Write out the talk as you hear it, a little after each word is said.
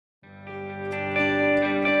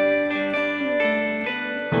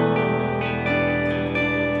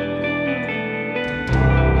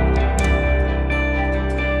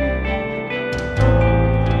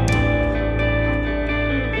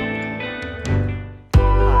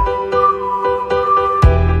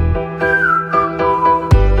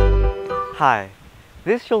Hi,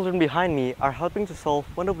 these children behind me are helping to solve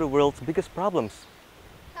one of the world's biggest problems.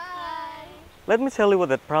 Hi! Let me tell you what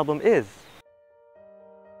that problem is.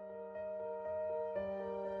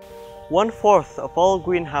 1/4 of all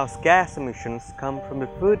greenhouse gas emissions come from the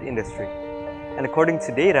food industry. And according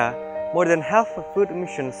to data, more than half of food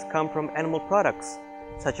emissions come from animal products,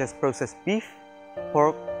 such as processed beef,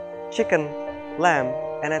 pork, chicken, lamb,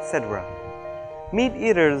 and etc. Meat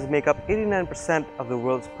eaters make up 89% of the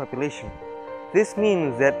world's population. This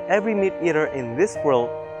means that every meat eater in this world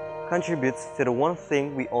contributes to the one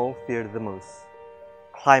thing we all fear the most: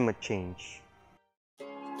 climate change.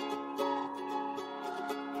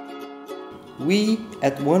 We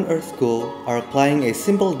at One Earth School are applying a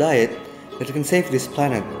simple diet that can save this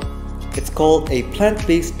planet. It's called a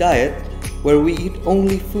plant-based diet, where we eat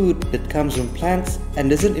only food that comes from plants and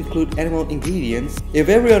doesn't include animal ingredients. If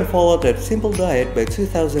everyone followed that simple diet by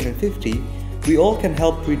 2050, we all can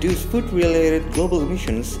help reduce food-related global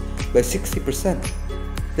emissions by 60%.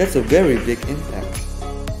 That's a very big impact.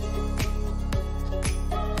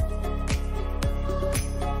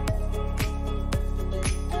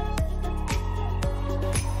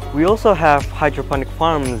 We also have hydroponic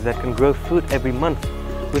farms that can grow food every month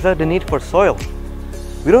without the need for soil.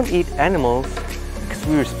 We don't eat animals because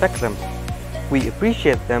we respect them, we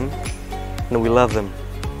appreciate them, and we love them.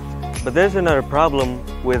 But there's another problem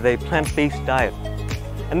with a plant-based diet,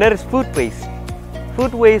 and that is food waste.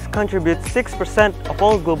 Food waste contributes 6% of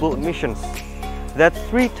all global emissions. That's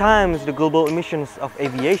 3 times the global emissions of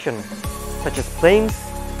aviation, such as planes,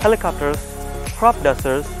 helicopters, crop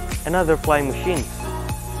dusters, and other flying machines.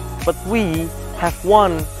 But we have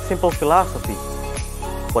one simple philosophy: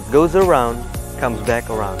 what goes around comes back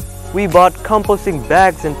around. We bought composting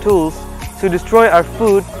bags and tools to destroy our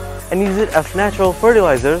food and use it as natural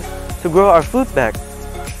fertilizers to grow our food back.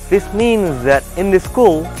 This means that in this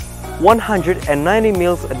school, 190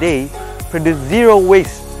 meals a day produce 0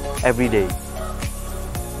 waste every day.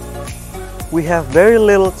 We have very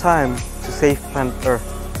little time to save planet Earth.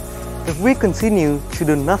 If we continue to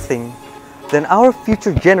do nothing, then our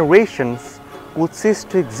future generations would cease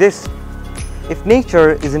to exist. If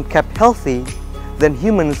nature isn't kept healthy, then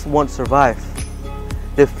humans won't survive.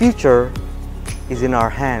 The future is in our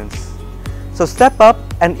hands. So step up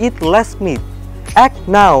and eat less meat. Act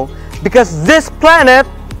now, because this planet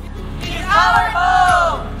It's our home!